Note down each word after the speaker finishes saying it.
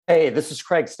Hey, this is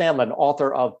Craig Stanlin,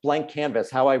 author of Blank Canvas,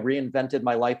 How I Reinvented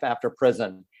My Life After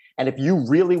Prison. And if you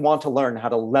really want to learn how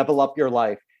to level up your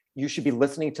life, you should be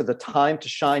listening to the Time to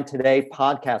Shine Today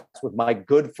podcast with my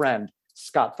good friend,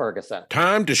 Scott Ferguson.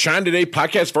 Time to Shine Today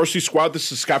podcast, Varsity Squad.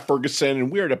 This is Scott Ferguson,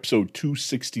 and we're at episode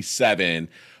 267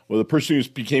 with a person who's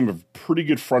became a pretty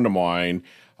good friend of mine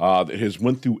that has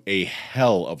went through a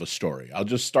hell of a story. I'll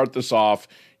just start this off.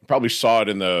 You probably saw it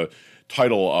in the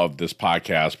title of this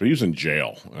podcast, but he was in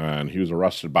jail, and he was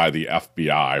arrested by the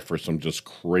FBI for some just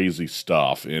crazy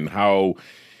stuff, and how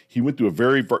he went through a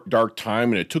very dark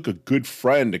time, and it took a good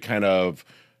friend to kind of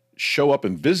show up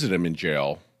and visit him in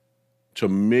jail to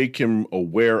make him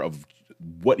aware of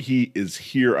what he is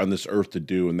here on this earth to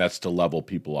do, and that's to level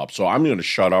people up. So I'm going to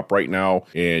shut up right now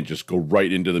and just go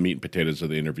right into the meat and potatoes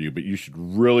of the interview, but you should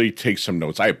really take some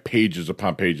notes. I have pages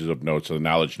upon pages of notes of the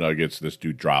knowledge nuggets this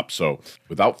dude dropped. So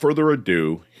without further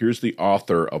ado, here's the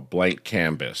author of Blank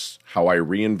Canvas, How I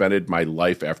Reinvented My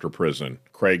Life After Prison,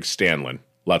 Craig Stanlin.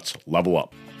 Let's level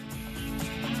up.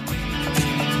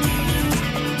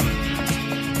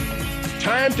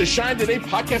 Time to Shine Today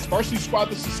podcast, Varsity Squad.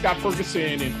 This is Scott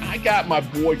Ferguson, and I got my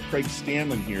boy Craig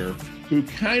Stanlin here, who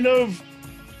kind of,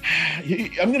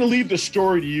 I'm going to leave the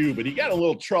story to you, but he got a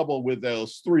little trouble with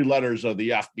those three letters of the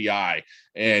FBI,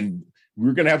 and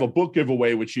we're going to have a book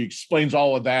giveaway, which he explains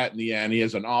all of that in the end. He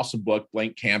has an awesome book,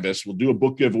 Blank Canvas. We'll do a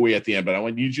book giveaway at the end, but I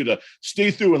need you to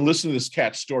stay through and listen to this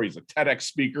cat's story. He's a TEDx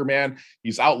speaker, man.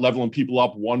 He's out leveling people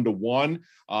up one-to-one.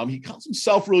 He calls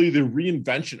himself really the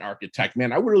reinvention architect,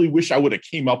 man. I really wish I would have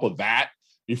came up with that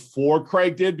before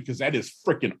Craig did, because that is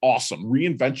freaking awesome.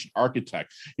 Reinvention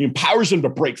architect. He empowers them to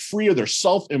break free of their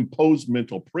self-imposed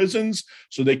mental prisons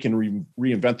so they can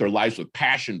reinvent their lives with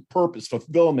passion, purpose,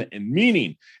 fulfillment, and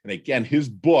meaning. And again, his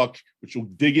book, which we'll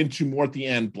dig into more at the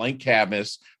end, Blank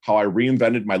Canvas, How I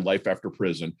Reinvented My Life After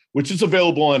Prison, which is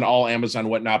available in all Amazon and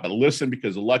whatnot. But listen,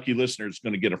 because the lucky listener is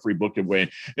going to get a free book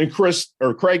giveaway. And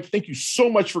Craig, thank you so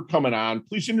much for coming on.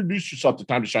 Please introduce yourself to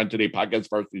Time to Shine Today podcast,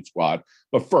 Varsity Squad.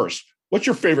 But first, what's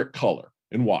your favorite color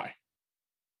and why?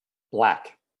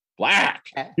 Black. You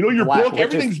know, your Black, book,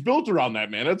 everything's built around that,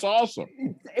 man. That's awesome.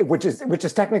 Which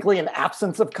is technically an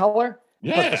absence of color.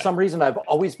 Yeah. But for some reason, I've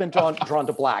always been drawn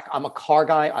to black. I'm a car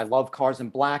guy. I love cars in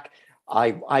black.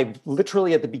 I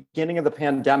literally, at the beginning of the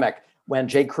pandemic, when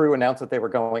J. Crew announced that they were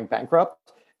going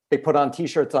bankrupt, they put on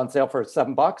T-shirts on sale for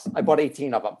 $7. I bought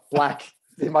 18 of them. Black.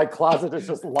 My closet is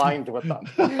just lined with them.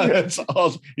 That's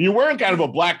awesome. You're wearing kind of a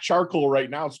black charcoal right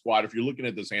now, Squad. If you're looking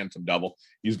at this handsome devil,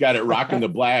 he's got it rocking the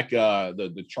black,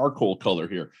 the charcoal color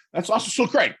here. That's awesome. So,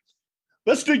 Craig,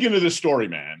 let's dig into this story,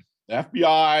 man. The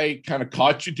FBI kind of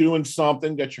caught you doing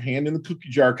something, got your hand in the cookie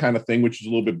jar kind of thing, which is a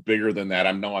little bit bigger than that.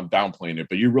 I know I'm downplaying it,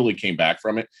 but you really came back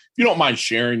from it. If you don't mind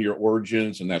sharing your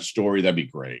origins and that story, that'd be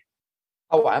great.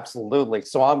 Oh, absolutely.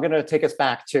 So I'm going to take us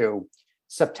back to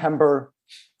September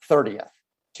 30th.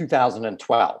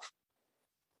 2012.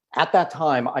 At that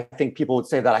time, I think people would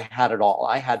say that I had it all.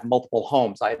 I had multiple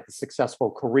homes. I had a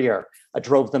successful career. I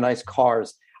drove the nice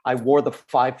cars. I wore the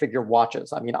 5-figure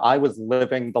watches. I mean, I was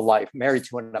living the life, married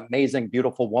to an amazing,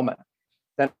 beautiful woman.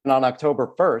 Then on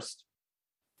October 1st,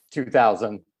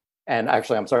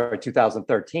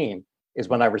 2013, is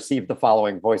when I received the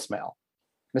following voicemail.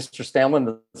 Mr.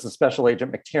 Stanlin, this is Special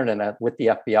Agent McTiernan with the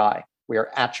FBI. We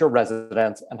are at your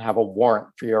residence and have a warrant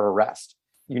for your arrest.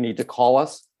 You need to call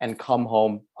us and come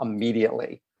home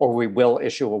immediately, or we will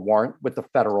issue a warrant with the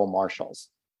federal marshals.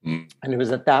 And it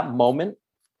was at that moment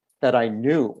that I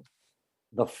knew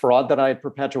the fraud that I had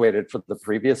perpetuated for the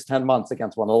previous 10 months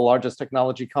against one of the largest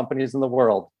technology companies in the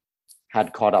world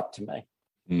had caught up to me.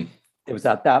 It was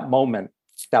at that moment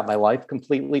that my life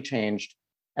completely changed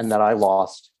and that I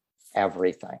lost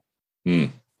everything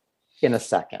in a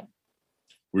second.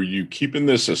 Were you keeping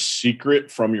this a secret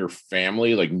from your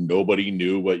family? Like nobody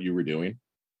knew what you were doing?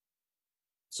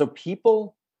 So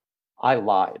I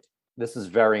lied. This is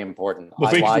very important. Well,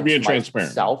 thank you for being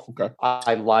transparent. Okay.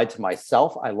 I lied to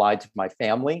myself. I lied to my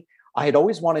family. I had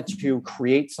always wanted to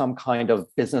create some kind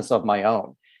of business of my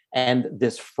own. And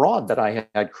this fraud that I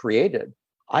had created,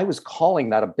 I was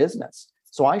calling that a business.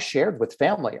 So I shared with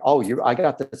family, I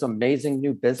got this amazing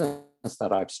new business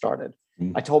that I've started.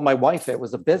 I told my wife it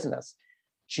was a business.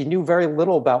 She knew very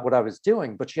little about what I was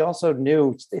doing, but she also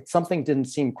knew something didn't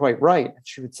seem quite right. And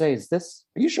she would say, are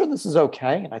you sure this is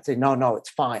okay? And I'd say, no,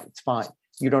 it's fine. It's fine.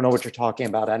 You don't know what you're talking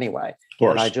about anyway.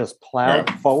 And I just plowed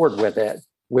forward with it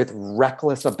with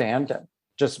reckless abandon,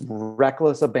 just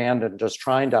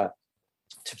trying to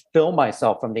fill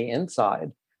myself from the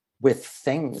inside with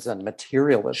things and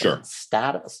materialism and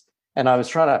status. And I'm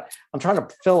trying to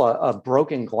fill a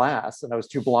broken glass, and I was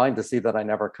too blind to see that I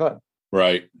never could.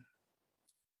 Right.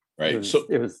 Right.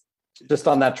 It was just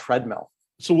on that treadmill.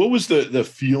 So what was the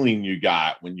feeling you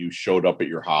got when you showed up at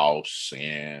your house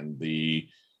and the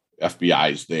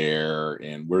FBI's there,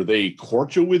 and were they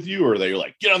cordial with you, or are they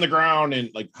like, get on the ground, and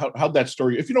like, how'd that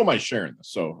story, if you don't mind sharing this?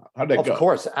 So how'd that go? Of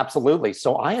course, absolutely.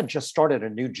 So I had just started a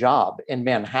new job in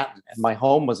Manhattan and my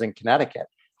home was in Connecticut.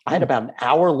 I had about an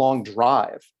hour-long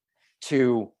drive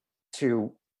to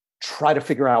try to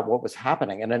figure out what was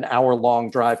happening, and an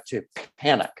hour-long drive to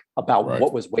panic about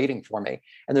what was waiting for me.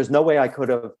 And there's no way I could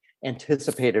have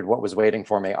anticipated what was waiting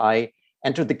for me. I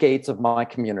entered the gates of my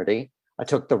community. I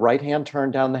took the right-hand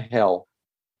turn down the hill,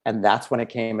 and that's when it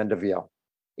came into view.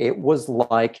 It was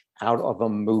like out of a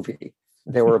movie.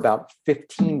 There were about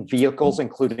 15 vehicles,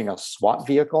 including a SWAT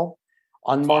vehicle,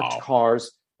 unmarked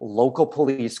cars, local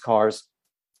police cars,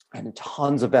 and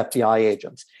tons of FBI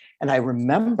agents. And I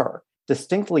remember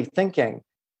distinctly thinking,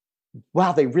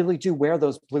 wow, they really do wear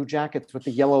those blue jackets with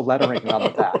the yellow lettering on the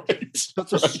back.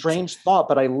 That's a strange thought,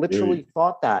 but I literally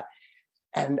thought that.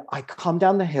 And I come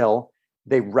down the hill,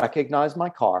 they recognize my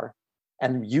car,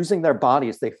 and using their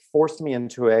bodies, they forced me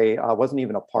into wasn't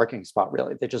even a parking spot,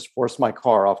 really. They just forced my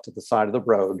car off to the side of the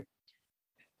road.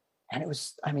 And it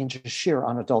was, just sheer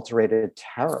unadulterated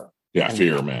terror. Yeah,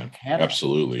 fear, man. Panic.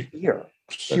 Absolutely. Fear.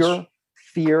 Pure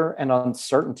fear and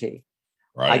uncertainty.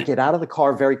 Right. I get out of the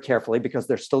car very carefully because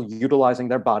they're still utilizing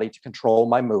their body to control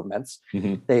my movements.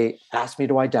 Mm-hmm. They asked me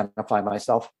to identify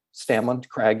myself. Stanlin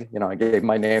Craig, I gave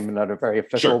my name in a very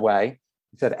official way.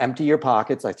 He said, empty your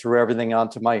pockets. I threw everything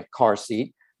onto my car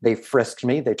seat. They frisked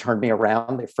me. They turned me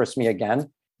around. They frisked me again. And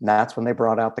that's when they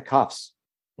brought out the cuffs.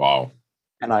 Wow.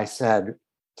 And I said,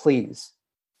 please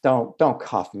don't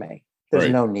cuff me. There's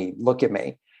no need. Look at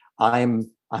me.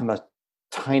 I'm a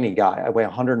tiny guy. I weigh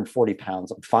 140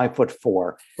 pounds. I'm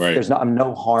 5'4". Right. I'm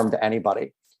no harm to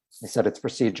anybody. They said, it's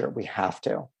procedure. We have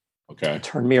to. Okay. They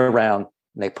turned me around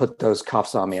and they put those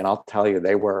cuffs on me. And I'll tell you,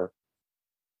 they were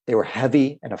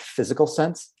heavy in a physical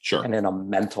sense and in a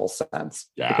mental sense,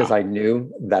 because I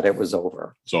knew that it was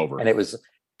over. It's over. And it was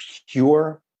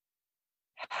pure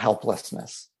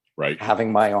helplessness. Right.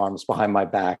 Having my arms behind my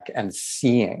back and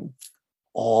seeing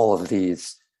all of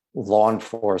these law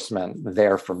enforcement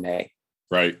there for me.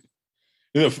 Right.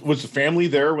 Was the family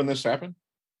there when this happened?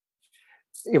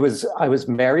 I was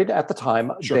married at the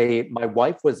time. Sure. My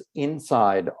wife was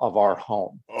inside of our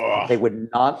home. Ugh. They would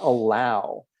not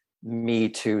allow me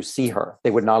to see her.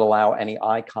 They would not allow any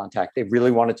eye contact. They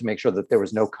really wanted to make sure that there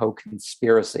was no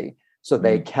co-conspiracy. So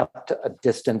they kept a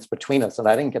distance between us, and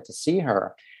I didn't get to see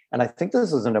her. And I think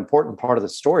this is an important part of the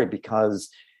story because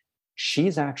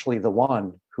she's actually the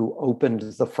one who opened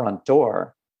the front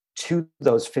door to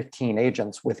those 15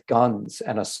 agents with guns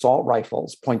and assault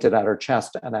rifles pointed at her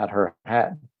chest and at her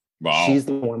head. Wow. She's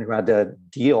the one who had to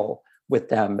deal with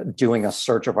them doing a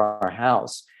search of our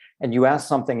house. And you asked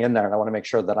something in there, and I want to make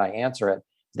sure that I answer it.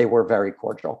 They were very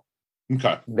cordial.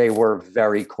 Okay. They were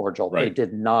very cordial. Right. They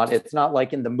did not, it's not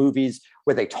like in the movies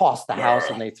where they toss the house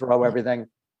and they throw everything.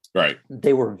 Right.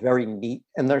 They were very neat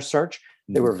in their search.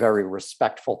 They were very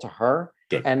respectful to her.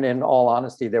 Good. And in all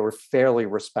honesty, they were fairly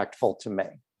respectful to me.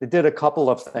 They did a couple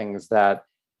of things that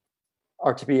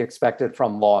are to be expected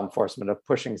from law enforcement, of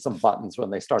pushing some buttons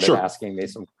when they started asking me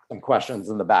some questions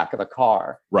in the back of the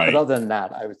car. Right. But other than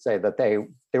that, I would say that they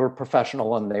were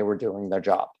professional and they were doing their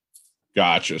job.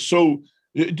 Gotcha. So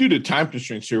due to time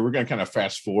constraints here, we're going to kind of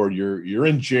fast forward. You're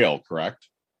in jail, correct?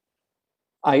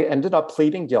 I ended up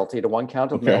pleading guilty to one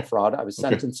count of mail fraud. I was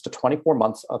sentenced to 24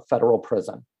 months of federal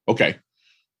prison. Okay.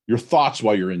 Your thoughts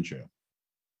while you're in jail?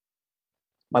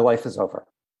 My life is over.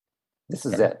 This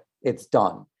is it. It's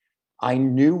done. I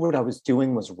knew what I was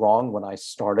doing was wrong when I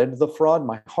started the fraud.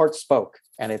 My heart spoke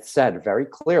and it said very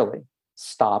clearly,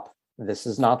 stop. This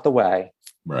is not the way.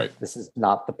 Right. This is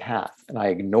not the path. And I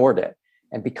ignored it.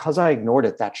 And because I ignored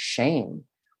it, that shame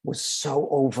was so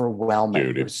overwhelming.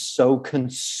 Dude, it was so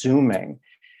consuming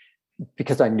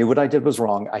because I knew what I did was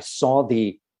wrong. I saw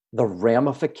the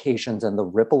ramifications and the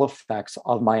ripple effects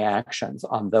of my actions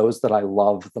on those that I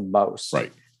love the most.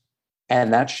 Right.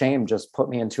 And that shame just put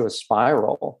me into a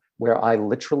spiral where I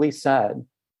literally said,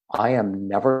 I am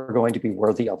never going to be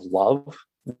worthy of love,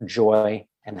 joy,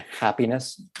 and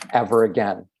happiness ever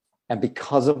again. And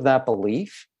because of that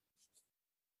belief,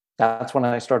 that's when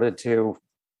I started to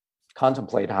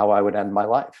contemplate how I would end my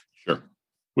life. Sure.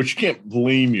 Which you can't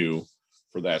blame you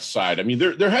for that side. I mean,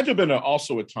 there had to have been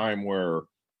also a time where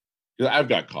I've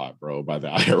got caught, bro, by the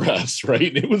IRS,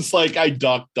 right? It was like I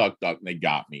ducked, and they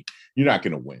got me. You're not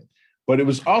going to win. But it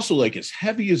was also like, as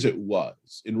heavy as it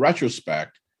was, in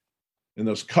retrospect, and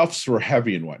those cuffs were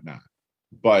heavy and whatnot.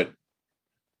 But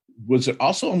was it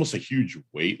also almost a huge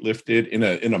weight lifted in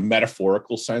a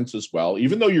metaphorical sense as well?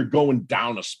 Even though you're going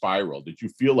down a spiral, did you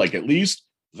feel like at least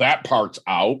that part's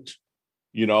out,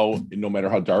 no matter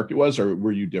how dark it was, or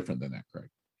were you different than that, Craig?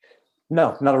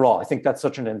 No, not at all. I think that's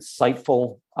such an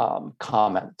insightful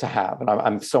comment to have. And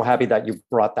I'm so happy that you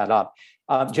brought that up.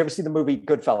 Did you ever see the movie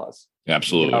Goodfellas?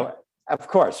 Absolutely. Of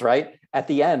course, right? At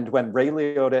the end, when Ray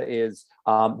Liotta is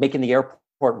making the airport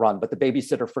run, but the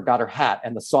babysitter forgot her hat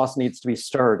and the sauce needs to be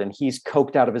stirred and he's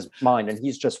coked out of his mind and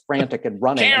he's just frantic and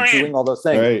running and doing all those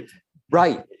things.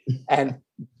 Right. And,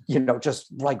 just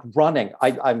like running.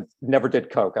 I never did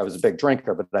coke. I was a big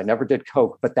drinker, but I never did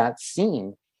coke. But that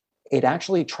scene, it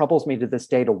actually troubles me to this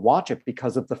day to watch it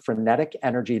because of the frenetic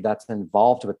energy that's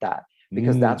involved with that,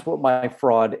 because that's what my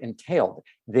fraud entailed.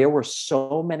 There were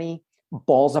so many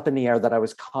balls up in the air that I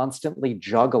was constantly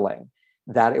juggling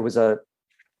that it was a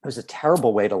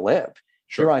terrible way to live.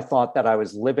 Sure. Here I thought that I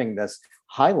was living this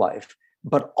high life,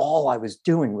 but all I was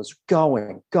doing was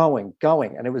going,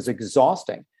 and it was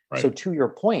exhausting. Right. So to your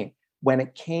point, when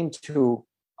it came to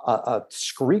a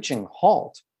screeching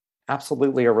halt,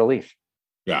 absolutely a relief.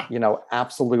 Yeah.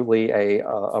 Absolutely a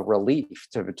relief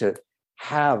to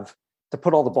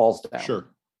put all the balls down. Sure.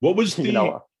 What was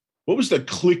the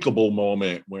clickable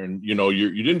moment when,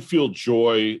 you didn't feel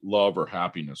joy, love, or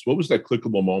happiness? What was that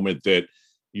clickable moment that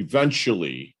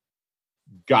eventually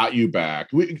got you back?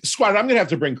 Squad, I'm going to have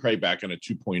to bring Craig back in a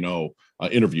 2.0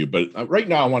 interview, but right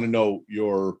now I want to know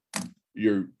your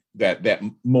that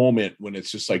moment when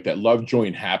it's just like that love, joy,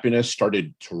 and happiness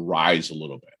started to rise a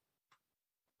little bit.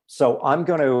 So I'm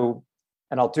going to,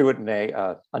 and I'll do it in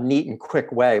a neat and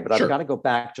quick way, but I've got to go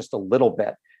back just a little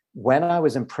bit. When I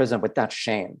was in prison with that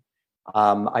shame,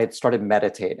 I had started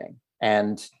meditating.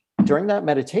 And during that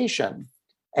meditation,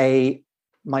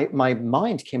 my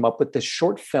mind came up with this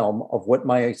short film of what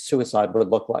my suicide would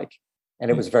look like. And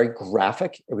it was very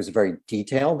graphic. It was very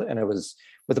detailed. And it was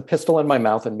with a pistol in my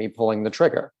mouth and me pulling the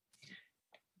trigger.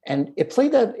 And it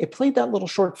played that little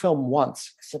short film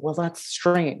once. I said, well, that's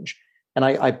strange. And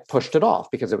I pushed it off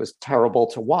because it was terrible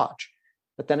to watch.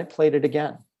 But then it played it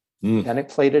again. Then it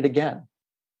played it again.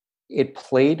 It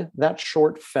played that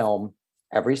short film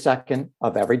every second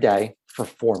of every day for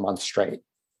 4 months straight.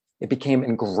 It became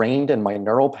ingrained in my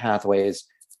neural pathways,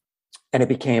 and it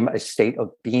became a state of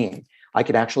being. I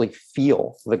could actually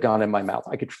feel the gun in my mouth.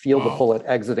 I could feel the bullet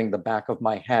exiting the back of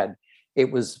my head.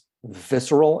 It was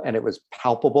visceral and it was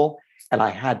palpable, and I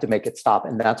had to make it stop.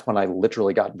 And that's when I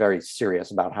literally got very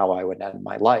serious about how I would end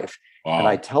my life. Wow. And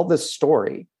I tell this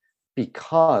story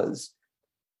because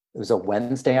it was a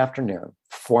Wednesday afternoon,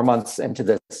 4 months into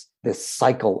this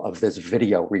cycle of this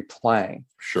video replaying.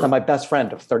 Sure. And my best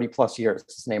friend of 30 plus years,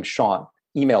 his name's Sean,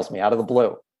 emails me out of the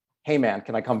blue. Hey man,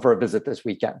 can I come for a visit this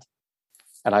weekend?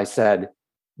 And I said,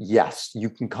 yes, you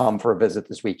can come for a visit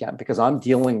this weekend because I'm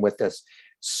dealing with this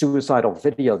suicidal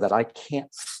video that I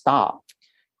can't stop.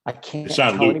 I can't. It's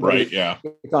on a loop, right? Yeah.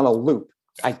 It's on a loop.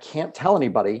 I can't tell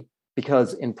anybody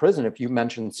because in prison, if you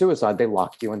mention suicide, they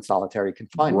lock you in solitary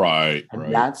confinement. Right.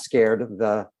 And that scared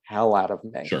the hell out of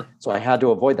me. Sure. So I had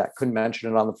to avoid that. Couldn't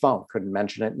mention it on the phone. Couldn't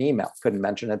mention it in email. Couldn't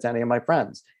mention it to any of my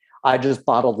friends. I just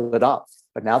bottled it up.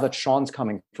 But now that Sean's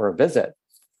coming for a visit,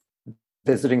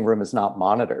 visiting room is not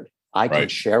monitored. I can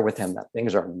share with him that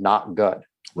things are not good.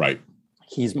 Right.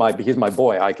 He's my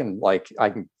boy. I can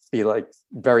be like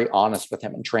very honest with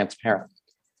him and transparent.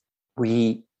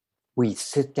 We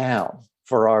sit down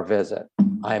for our visit.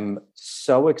 I'm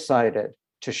so excited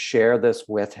to share this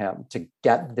with him, to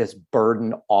get this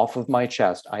burden off of my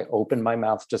chest. I open my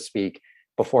mouth to speak.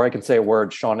 Before I can say a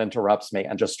word, Sean interrupts me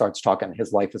and just starts talking.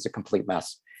 His life is a complete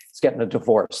mess. He's getting a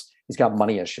divorce. He's got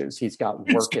money issues. He's got work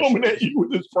issues. He's coming at you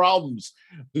with his problems.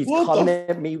 He's coming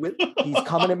at me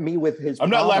with his I'm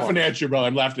not laughing at you, bro.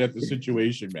 I'm laughing at the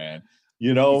situation, man.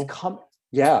 You know?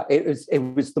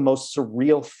 It was the most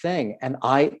surreal thing. And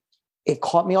it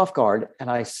caught me off guard, and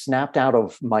I snapped out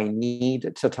of my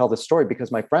need to tell the story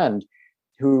because my friend,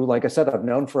 who, like I said, I've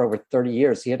known for over 30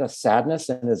 years, he had a sadness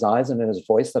in his eyes and in his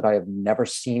voice that I have never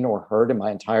seen or heard in my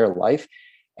entire life.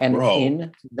 And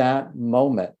in that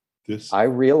moment, I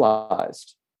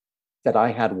realized that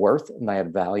I had worth and I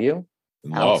had value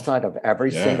outside of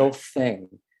every single thing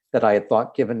that I had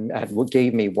thought gave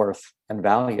me worth and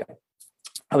value.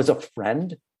 I was a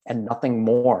friend and nothing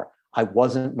more. I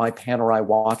wasn't my Panerai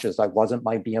watches. I wasn't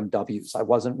my BMWs. I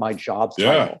wasn't my job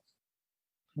title.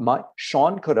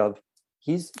 Sean could have.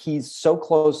 He's so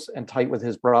close and tight with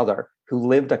his brother, who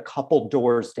lived a couple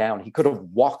doors down. He could have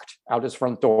walked out his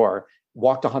front door,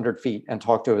 walked 100 feet, and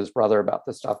talked to his brother about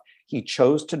this stuff. He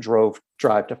chose to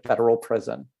drive to federal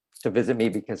prison to visit me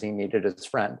because he needed his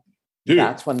friend. Dude.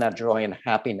 That's when that joy and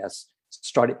happiness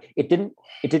started. It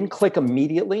didn't click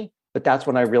immediately, but that's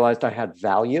when I realized I had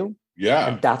value.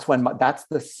 Yeah. And that's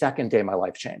the second day my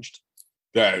life changed.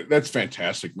 That's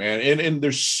fantastic, man. And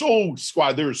there's so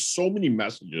many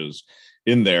messages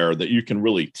in there that you can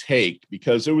really take,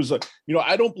 because it was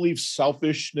I don't believe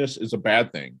selfishness is a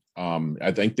bad thing.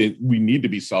 I think that we need to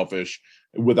be selfish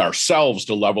with ourselves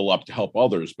to level up to help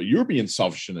others, but you're being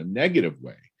selfish in a negative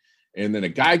way. And then a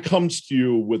guy comes to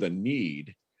you with a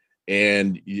need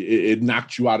and it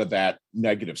knocked you out of that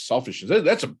negative selfishness.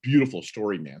 That's a beautiful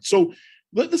story, man. So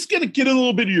let's get a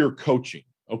little bit of your coaching.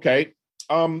 Okay.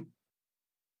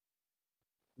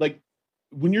 Like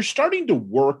when you're starting to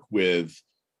work with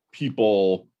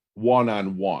people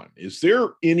one-on-one, is there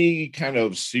any kind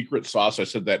of secret sauce? I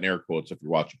said that in air quotes, if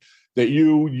you're watching, that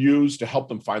you use to help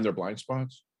them find their blind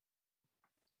spots?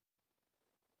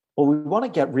 Well, we want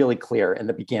to get really clear in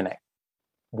the beginning.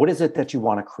 What is it that you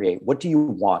want to create? What do you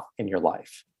want in your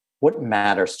life? What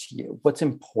matters to you? What's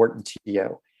important to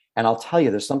you? And I'll tell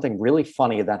you, there's something really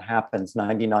funny that happens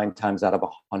 99 times out of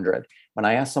 100. When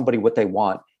I ask somebody what they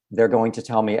want, they're going to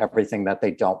tell me everything that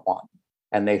they don't want.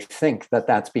 And they think that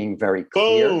that's being very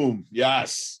clear. Boom.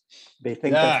 Yes. They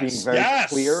think that's being very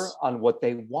clear on what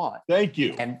they want. Thank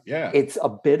you. And it's a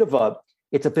bit of a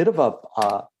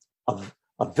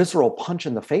visceral punch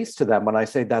in the face to them when I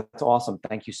say, that's awesome.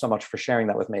 Thank you so much for sharing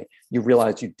that with me. You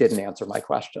realize you didn't answer my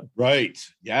question. Right.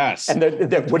 Yes. And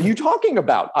they're, what are you talking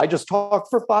about? I just talked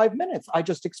for 5 minutes. I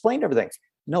just explained everything.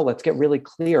 No, let's get really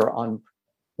clear on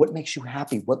what makes you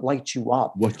happy, what lights you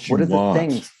up, what are the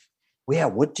things. Yeah,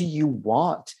 what do you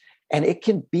want? And it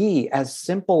can be as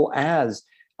simple as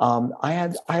I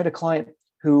had a client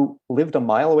who lived a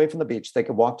mile away from the beach. They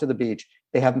could walk to the beach.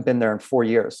 They haven't been there in 4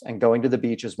 years, and going to the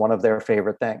beach is one of their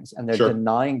favorite things. And they're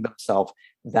denying themselves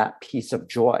that piece of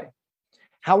joy.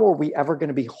 How are we ever going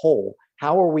to be whole?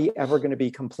 How are we ever going to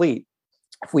be complete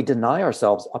if we deny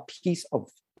ourselves a piece of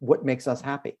what makes us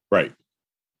happy? Right.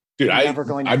 Dude,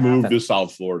 I moved to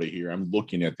South Florida here. I'm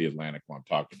looking at the Atlantic while I'm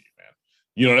talking to you, man.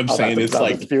 You know what I'm saying? It's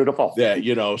like beautiful.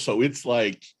 Yeah, so it's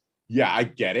like, yeah, I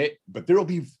get it, but there'll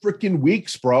be freaking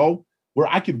weeks, bro, where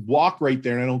I could walk right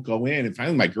there and I don't go in. And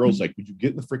finally my girl's like, would you get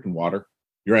in the freaking water?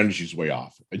 Your energy's way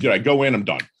off. I go in, I'm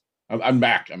done. I'm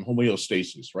back. I'm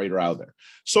homeostasis right around there.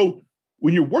 So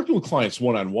when you're working with clients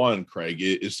one-on-one, Craig,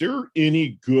 is there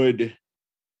any good,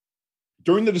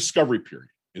 during the discovery period,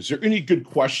 is there any good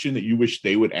question that you wish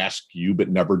they would ask you but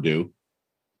never do?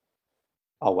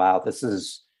 Oh, wow. This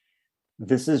is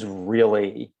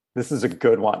a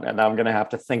good one. And I'm going to have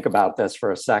to think about this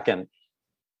for a second.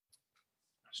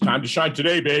 It's time to shine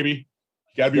today, baby.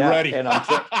 You got to be ready. And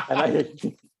I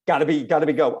got to be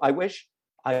go. I wish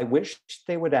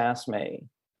they would ask me.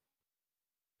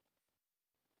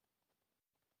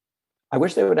 I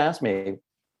wish they would ask me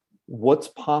what's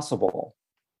possible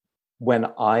when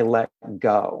I let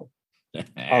go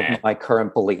of my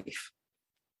current belief.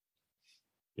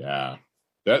 Yeah,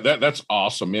 that's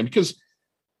awesome, man. Because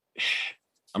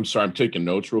I'm sorry, I'm taking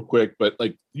notes real quick, but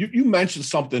like you mentioned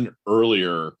something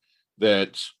earlier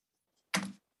that,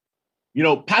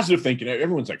 positive thinking.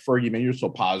 Everyone's like, Fergie, man, you're so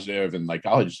positive, and like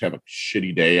I'll just have a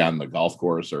shitty day on the golf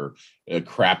course or a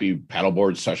crappy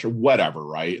paddleboard session, whatever,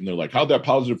 right? And they're like, how'd that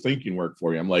positive thinking work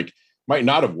for you? I'm like, might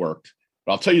not have worked.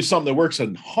 But I'll tell you something that works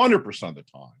 100% of the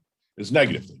time is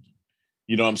negative thinking.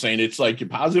 You know what I'm saying? It's like your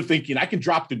positive thinking, I can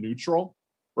drop to neutral,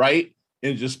 right?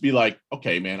 And just be like,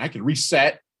 okay, man, I can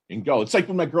reset and go. It's like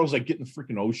when my girl's like, get in the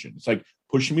freaking ocean. It's like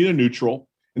pushing me to neutral,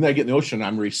 and then I get in the ocean and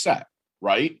I'm reset,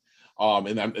 right?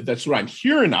 That's what I'm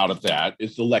hearing out of that,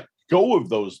 is to let go of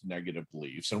those negative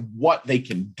beliefs and what they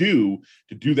can do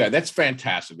to do that. That's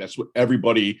fantastic. That's what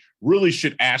everybody really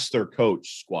should ask their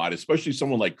coach, squad, especially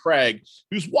someone like Craig,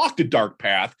 who's walked a dark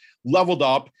path, leveled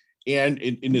up, and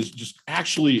is just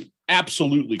actually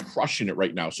absolutely crushing it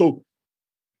right now. So,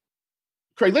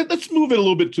 Craig, let's move it a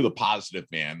little bit to the positive,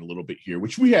 man, a little bit here,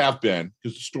 which we have been,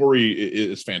 because the story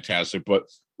is fantastic. But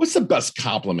what's the best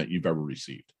compliment you've ever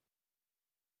received?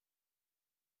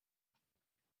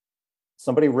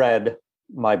 Somebody read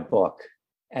my book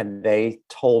and they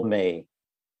told me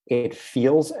it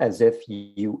feels as if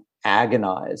you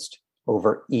agonized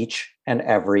over each and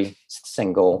every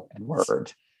single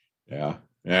word. Yeah.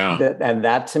 And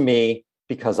that to me,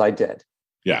 because I did.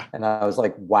 Yeah. And I was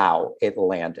like, wow, it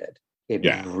landed.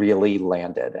 It really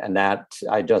landed. And that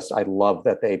I love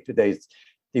that they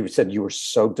said you were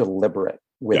so deliberate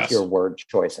with your word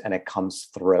choice, and it comes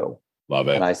through. Love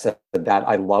it. And I said that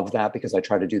I love that, because I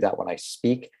try to do that when I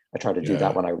speak. I try to do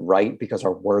that when I write, because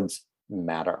our words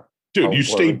matter. Dude, you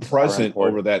stayed present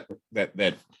over that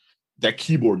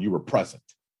keyboard. You were present.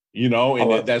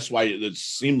 And that's why it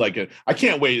seemed like I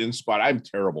can't wait in spot. I'm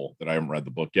terrible that I haven't read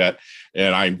the book yet,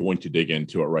 and I'm going to dig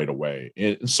into it right away.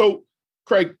 And so,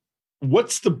 Craig,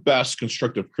 what's the best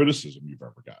constructive criticism you've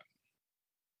ever gotten?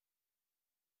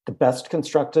 The best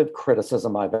constructive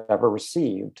criticism I've ever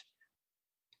received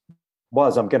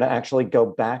was, I'm going to actually go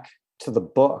back to the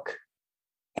book.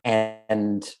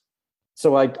 And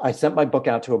so I sent my book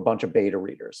out to a bunch of beta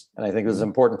readers. And I think this is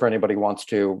important for anybody who wants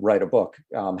to write a book.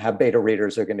 Have beta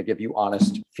readers who are going to give you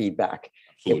honest feedback.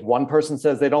 Absolutely. If one person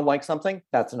says they don't like something,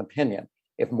 that's an opinion.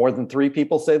 If more than 3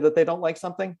 people say that they don't like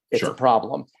something, it's a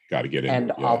problem. Got to get in.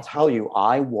 And I'll tell you,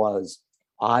 I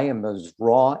am as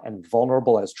raw and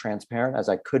vulnerable, as transparent as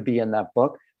I could be in that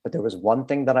book. But there was one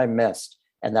thing that I missed,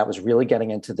 and that was really getting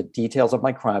into the details of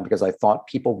my crime, because I thought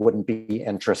people wouldn't be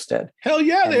interested. Hell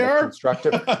yeah, they are.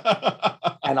 Constructive.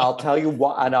 And I'll tell you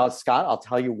why. And Scott, I'll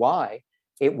tell you why.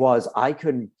 It was, I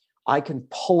can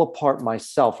pull apart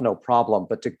myself, no problem.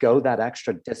 But to go that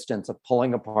extra distance of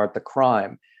pulling apart the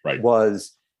crime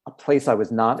was a place I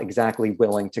was not exactly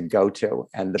willing to go to.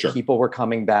 And the people were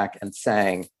coming back and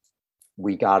saying,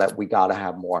 we gotta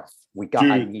have more.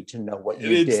 I need to know what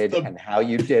you did and how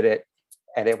you did it.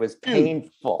 And it was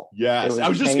painful. Yes. I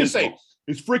was just going to say,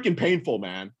 it's freaking painful,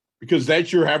 man, because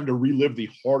that you're having to relive the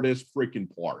hardest freaking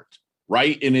part.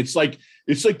 Right. And it's like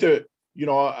every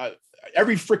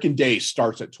freaking day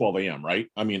starts at 12 a.m. Right.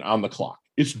 I mean, on the clock,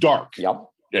 it's dark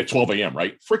at 12 a.m.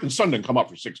 Right. Freaking sun didn't come up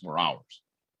for 6 more hours.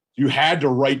 You had to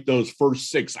write those first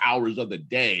 6 hours of the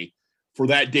day for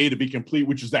that day to be complete,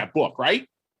 which is that book. Right.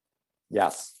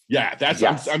 Yes. Yeah.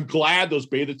 I'm glad those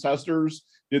beta testers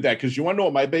did that, because you want to know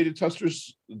what my beta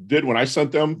testers did when I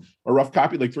sent them a rough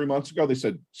copy like 3 months ago? They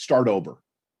said, start over.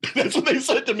 That's what they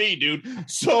said to me, dude.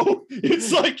 So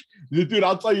it's like, dude,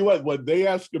 I'll tell you what they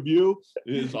ask of you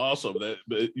is awesome.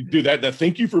 That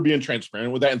thank you for being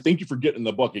transparent with that. And thank you for getting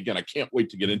the book. Again, I can't wait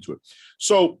to get into it.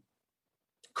 So,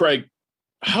 Craig,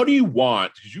 how do you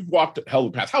want, because you've walked a hell of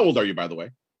a path. How old are you, by the way?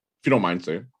 If you don't mind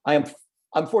saying.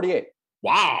 I'm 48.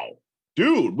 Wow.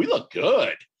 Dude, we look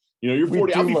good. You're 40.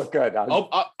 We do look good.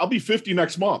 I'll be 50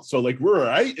 next month. So like we're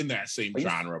right in that same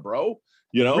genre, bro.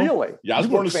 Really? Yeah, I was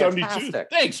born in 72.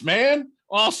 Thanks, man.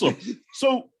 Awesome.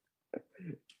 So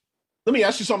let me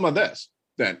ask you something on this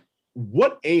then.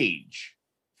 What age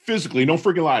physically, don't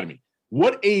freaking lie to me,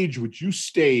 what age would you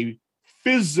stay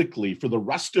physically for the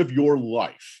rest of your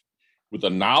life with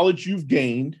the knowledge you've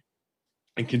gained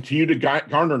and continue to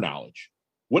garner knowledge?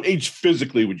 What age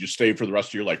physically would you stay for the rest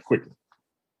of your life quickly?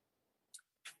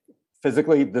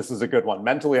 Physically, this is a good one.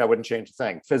 Mentally, I wouldn't change a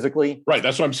thing. Physically. Right.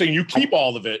 That's what I'm saying. You keep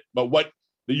all of it, but what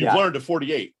you've learned at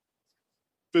 48.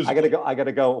 Physically. I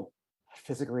gotta go.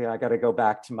 Physically, I gotta go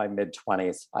back to my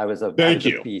mid-20s. I was a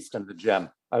beast in the gym.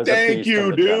 Thank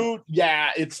you, dude.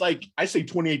 Yeah. It's like, I say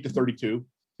 28 to 32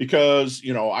 because,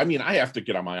 I have to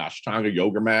get on my Ashtanga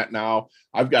yoga mat now.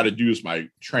 I've got to do my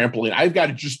trampoline. I've got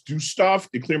to just do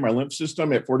stuff to clear my lymph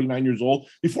system at 49 years old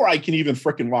before I can even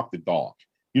freaking walk the dog.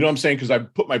 You know what I'm saying? Because I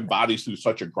put my body through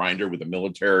such a grinder with the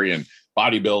military and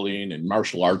bodybuilding and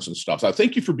martial arts and stuff. So I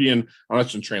thank you for being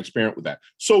honest and transparent with that.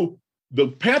 So the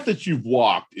path that you've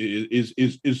walked is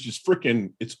just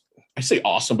freaking, I say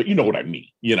awesome, but you know what I mean.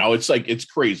 It's like, it's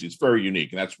crazy. It's very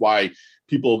unique. And that's why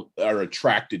people are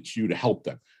attracted to you to help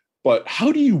them. But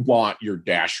how do you want your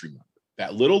dash remembered?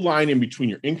 That little line in between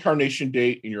your incarnation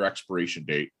date and your expiration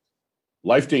date,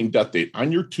 life date and death date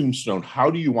on your tombstone. How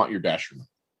do you want your dash remembered?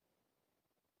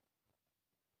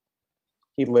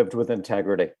 He lived with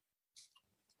integrity.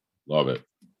 Love it.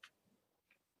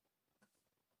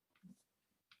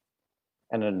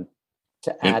 And then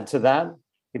to add to that,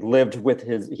 he lived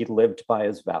by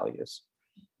his values.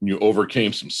 You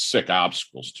overcame some sick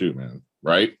obstacles too, man.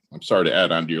 Right? I'm sorry to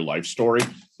add on to your life story,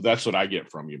 but that's what I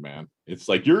get from you, man. It's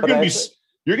like you're gonna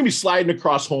be sliding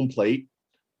across home plate,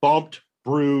 bumped,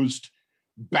 bruised,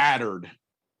 battered,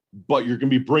 but you're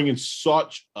gonna be bringing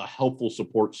such a helpful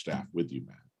support staff with you,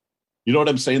 man. You know what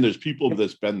I'm saying? There's people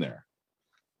that's been there.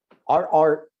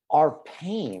 Our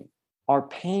pain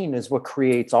is what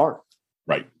creates art.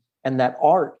 Right. And that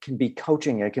art can be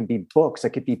coaching, it can be books,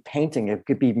 it could be painting, it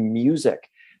could be music.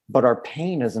 But our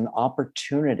pain is an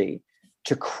opportunity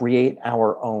to create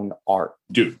our own art.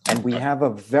 Dude. And we have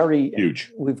a very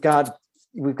huge. We've got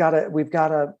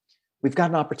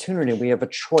an opportunity. We have a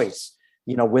choice.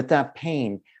 With that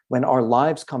pain, when our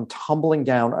lives come tumbling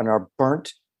down and are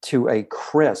burnt to a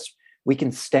crisp, we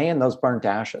can stay in those burnt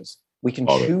ashes. We can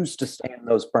choose to stay in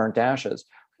those burnt ashes,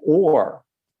 or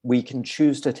we can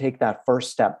choose to take that first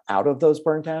step out of those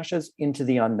burnt ashes into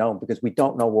the unknown, because we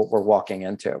don't know what we're walking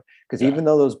into. Because even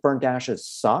though those burnt ashes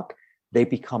suck, they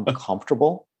become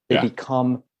comfortable. They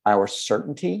become our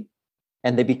certainty,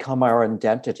 and they become our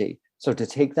identity. So to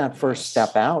take that first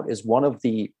step out is one of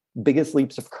the biggest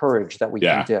leaps of courage that we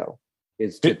can do,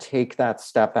 is to take that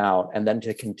step out and then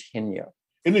to continue.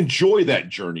 And enjoy that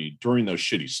journey during those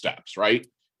shitty steps, right?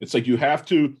 It's like you have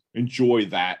to enjoy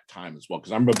that time as well.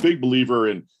 Because I'm a big believer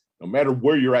in no matter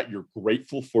where you're at, you're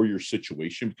grateful for your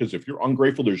situation. Because if you're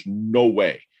ungrateful, there's no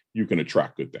way you can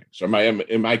attract good things.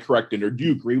 Am I correct? Or do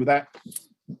you agree with that?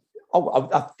 Oh,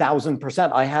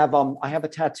 1,000%. I have a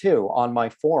tattoo on my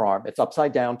forearm. It's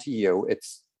upside down to you.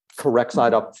 It's correct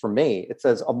side up for me. It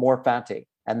says amor fati,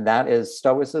 and that is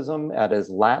Stoicism. That is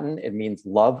Latin. It means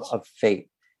love of fate.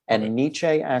 And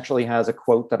Nietzsche actually has a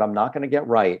quote that I'm not going to get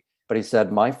right, but he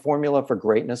said, "My formula for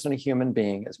greatness in a human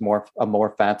being is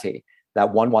amor fati,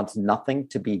 that one wants nothing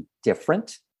to be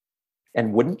different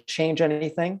and wouldn't change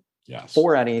anything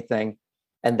for anything,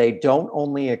 and they don't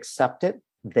only accept it,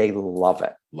 they love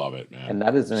it." Love it, man. And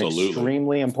that is an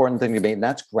extremely important thing to me. And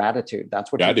that's gratitude.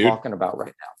 That's what you're talking about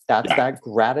right now. That's that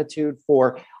gratitude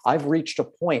for, I've reached a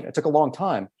point. It took a long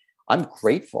time. I'm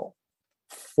grateful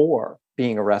for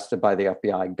being arrested by the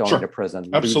FBI, going to prison,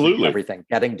 losing everything,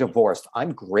 getting divorced.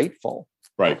 I'm grateful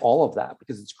for all of that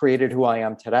because it's created who I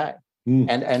am today.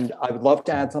 And I would love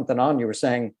to add something on. You were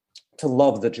saying to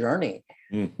love the journey.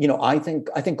 You know, I think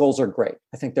goals are great.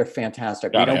 I think they're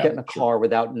fantastic. We don't get in a car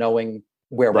without knowing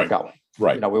where we're going.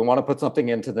 Right. You know, we want to put something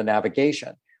into the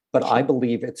navigation, but I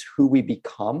believe it's who we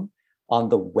become on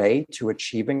the way to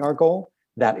achieving our goal.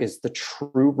 That is the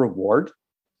true reward.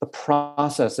 The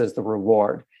process is the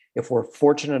reward. If we're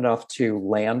fortunate enough to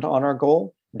land on our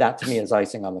goal, that to me is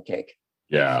icing on the cake.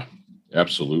 Yeah,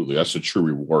 absolutely. That's a true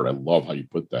reward. I love how you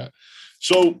put that.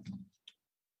 So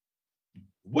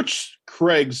what's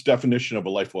Craig's definition of a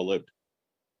life well lived?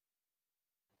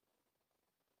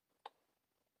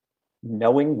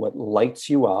 Knowing what lights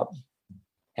you up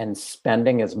and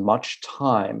spending as much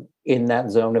time in that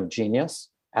zone of genius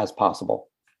as possible.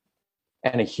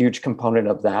 And a huge component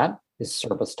of that is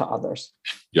service to others.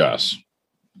 Yes.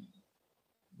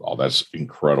 Oh, that's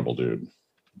incredible, dude.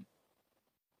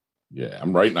 Yeah,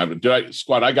 I'm writing.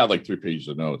 Squad, I got like 3 pages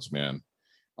of notes, man.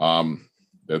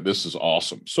 This is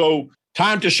awesome. So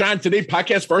Time to Shine Today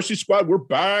podcast Varsity Squad. We're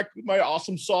back with my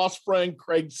awesome sauce friend,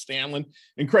 Craig Stanlin.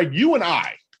 And Craig, you and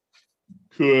I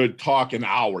could talk an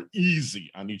hour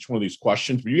easy on each one of these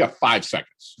questions, but you got 5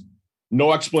 seconds.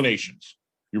 No explanations.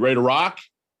 You ready to rock?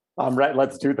 I'm ready.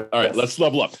 Let's do this. All right, let's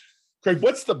level up. Craig,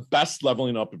 what's the best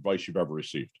leveling up advice you've ever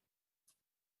received?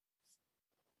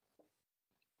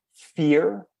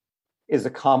 Fear is a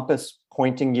compass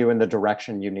pointing you in the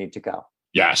direction you need to go.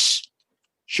 Yes.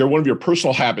 Share one of your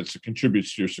personal habits that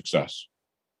contributes to your success.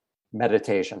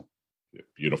 Meditation.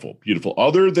 Beautiful, beautiful.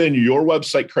 Other than your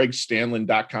website,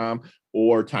 craigstanlin.com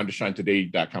or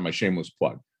timetoshinetoday.com, my shameless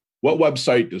plug. What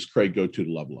website does Craig go to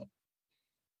level up?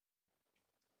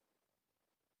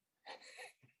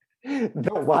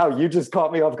 Wow, you just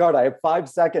caught me off guard. I have 5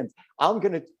 seconds. I'm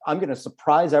gonna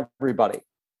surprise everybody.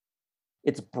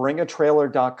 It's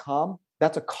bringatrailer.com.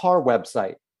 That's a car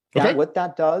website. Okay. What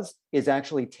that does is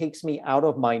actually takes me out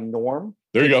of my norm.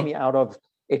 There you go.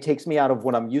 It takes me out of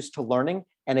what I'm used to learning,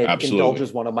 and it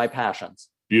indulges one of my passions.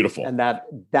 Beautiful. And that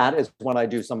is when I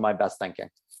do some of my best thinking.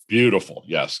 Beautiful.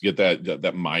 Yes. Get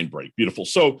that mind break. Beautiful.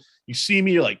 So you see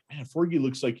me, you're like, man, Fergie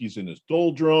looks like he's in his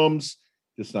doldrums.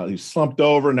 He's slumped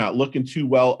over, not looking too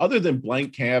well. Other than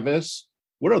Blank Canvas,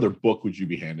 what other book would you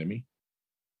be handing me?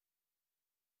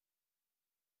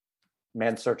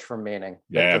 Man's Search for Meaning.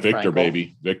 Victor Frankl,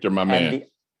 baby. Victor, my man.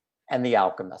 And The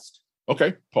Alchemist.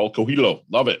 Okay. Paul Coelho.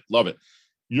 Love it. Love it.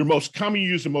 Your most common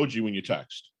used emoji when you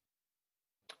text?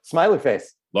 Smiley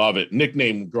face. Love it.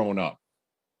 Nickname growing up?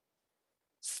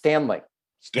 Stanley.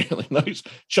 Nice.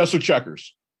 Chess or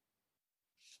checkers?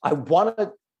 I want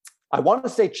to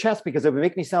say chess because it would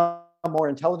make me sound more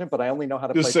intelligent, but I only know how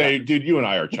to play checkers. Dude, you and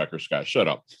I are checkers guys. Shut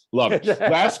up. Love it.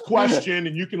 Last question,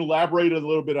 and you can elaborate a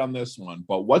little bit on this one,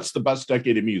 but what's the best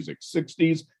decade of music?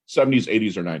 60s, 70s,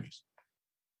 80s, or 90s?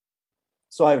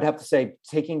 So I would have to say,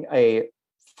 taking a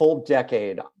full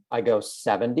decade, I go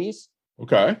 70s.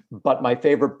 Okay. But my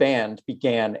favorite band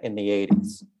began in the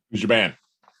 80s. Who's your band?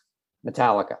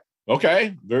 Metallica.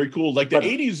 Okay. Very cool. Like the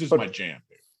 80s is my jam,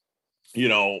 dude. You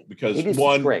know, because 80s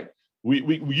one, is great.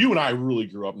 You and I really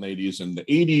grew up in the 80s, and the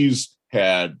 80s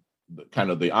had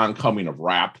kind of the oncoming of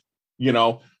rap, you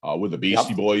know, with the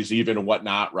Beastie Boys even and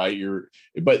whatnot, right?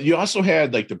 But you also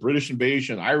had like the British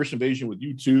invasion, Irish invasion with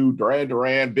U2, Duran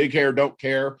Duran, Big Hair, Don't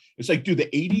Care. It's like, dude, the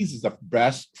 80s is the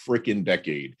best freaking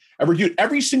decade ever. Dude,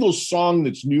 every single song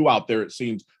that's new out there, it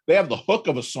seems, they have the hook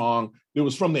of a song that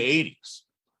was from the 80s.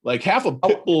 Like half of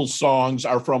Pitbull's songs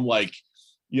are from like,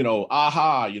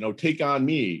 Aha, Take on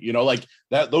Me, like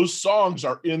that. Those songs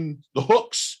are the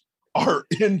hooks are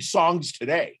in songs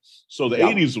today. So the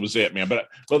 80s was it, man. But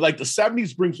like the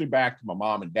 70s brings me back to my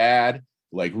mom and dad,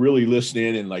 like really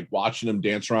listening and like watching them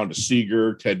dance around to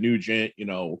Seeger, Ted Nugent,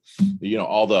 all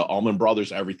the Allman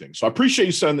Brothers, everything. So I appreciate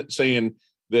you saying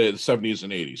the 70s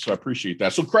and 80s. So I appreciate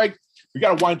that. So Craig, we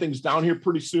got to wind things down here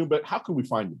pretty soon, but how can we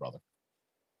find you, brother?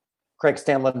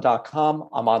 CraigStanland.com.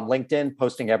 I'm on LinkedIn,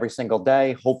 posting every single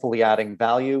day, hopefully adding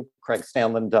value. Craig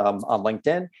Stanland on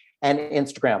LinkedIn and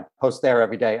Instagram, post there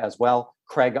every day as well.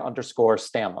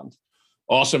 Craig_Stanland.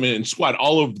 Awesome. And squad,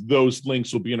 all of those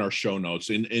links will be in our show notes.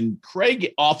 And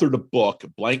Craig authored a book,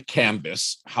 Blank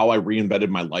Canvas, How I Reinvented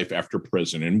My Life After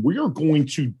Prison. And we are going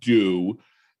to do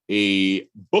a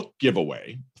book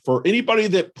giveaway for anybody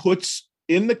that puts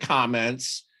in the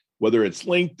comments, whether it's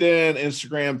LinkedIn,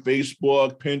 Instagram,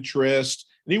 Facebook, Pinterest,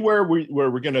 anywhere where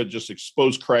we're going to just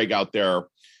expose Craig out there.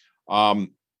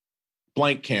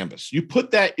 Blank canvas. You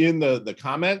put that in the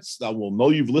comments, that will know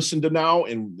you've listened to now,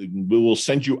 and we will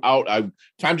send you out.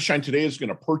 Time to Shine today is going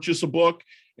to purchase a book,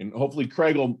 and hopefully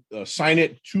Craig will sign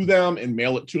it to them and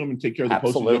mail it to them and take care of the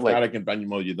postage. If not, I can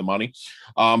Venmo you the money.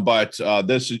 But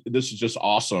this is just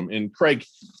awesome. And Craig,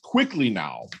 quickly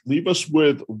now, leave us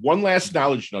with one last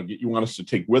knowledge nugget you want us to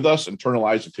take with us,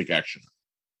 internalize, and take action.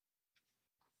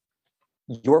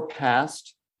 Your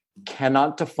past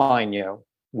cannot define you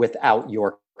without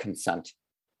your consent.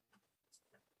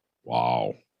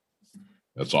 Wow.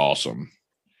 That's awesome.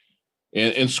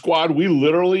 And squad, we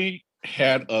literally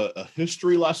had a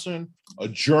history lesson, a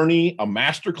journey, a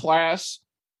masterclass.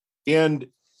 And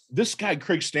this guy,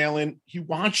 Craig Stanland, he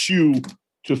wants you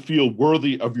to feel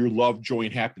worthy of your love, joy,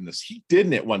 and happiness. He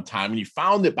didn't at one time. And he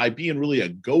found that by being really a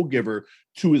go-giver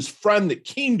to his friend that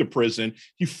came to prison,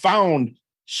 he found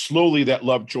slowly that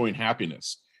love, joy, and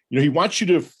happiness. He wants you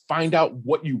to find out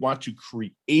what you want to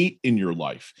create in your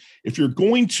life. If you're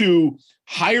going to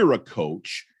hire a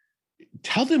coach,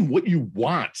 tell them what you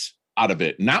want out of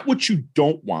it, not what you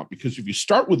don't want, because if you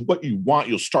start with what you want,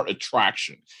 you'll start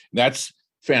attraction. That's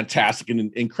fantastic.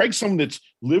 And Craig's someone that's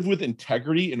lived with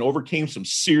integrity and overcame some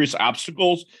serious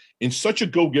obstacles and such a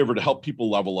go-giver to help people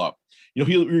level up.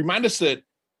 He'll remind us that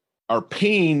our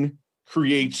pain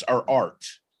creates our art.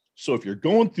 So if you're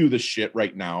going through this shit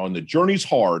right now and the journey's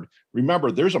hard,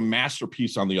 remember there's a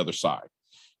masterpiece on the other side,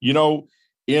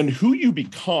 and who you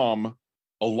become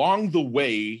along the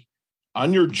way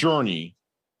on your journey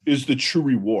is the true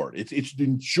reward. It's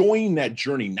enjoying that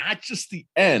journey, not just the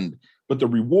end, but the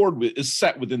reward is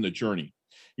set within the journey.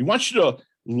 He wants you to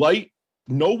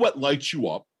know what lights you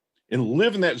up and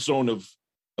live in that zone of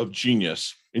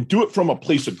genius and do it from a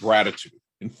place of gratitude.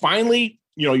 And finally,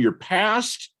 your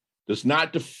past does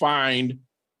not define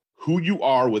who you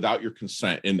are without your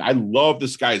consent. And I love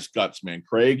this guy's guts, man.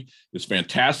 Craig is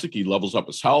fantastic. He levels up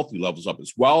his health. He levels up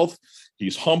his wealth.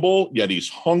 He's humble, yet he's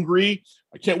hungry.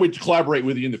 I can't wait to collaborate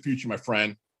with you in the future, my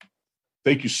friend.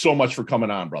 Thank you so much for coming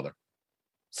on, brother.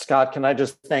 Scott, can I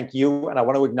just thank you? And I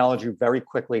want to acknowledge you very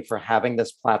quickly for having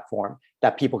this platform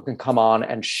that people can come on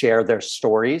and share their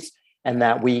stories and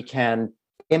that we can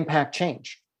impact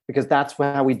change. Because that's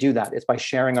how we do that. It's by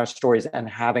sharing our stories and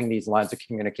having these lines of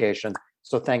communication.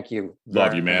 So thank you.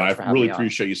 Love you, man. I really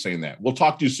appreciate you saying that. We'll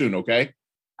talk to you soon, okay?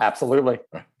 Absolutely.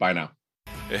 Right, bye now.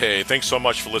 Hey, thanks so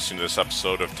much for listening to this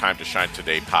episode of Time to Shine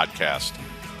Today podcast.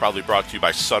 Proudly brought to you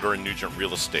by Sutter & Nugent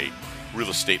Real Estate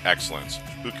Excellence,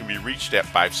 who can be reached at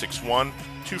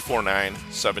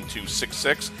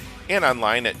 561-249-7266 and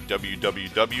online at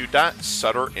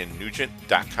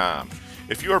www.sutterandnugent.com.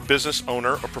 If you are a business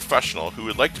owner or professional who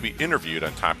would like to be interviewed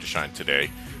on Time to Shine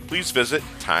Today, please visit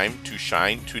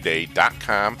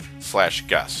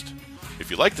timetoshinetoday.com/guest. If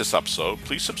you like this episode,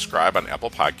 please subscribe on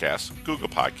Apple Podcasts, Google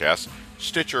Podcasts,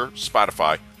 Stitcher,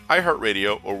 Spotify,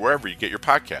 iHeartRadio, or wherever you get your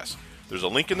podcasts. There's a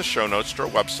link in the show notes to our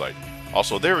website.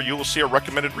 Also there, you will see our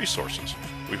recommended resources.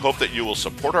 We hope that you will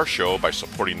support our show by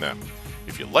supporting them.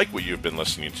 If you like what you've been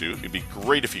listening to, it'd be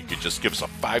great if you could just give us a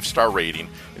 5-star rating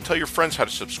and tell your friends how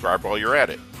to subscribe while you're at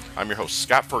it. I'm your host,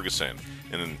 Scott Ferguson,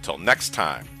 and until next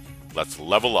time, let's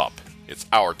level up. It's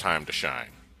our time to shine.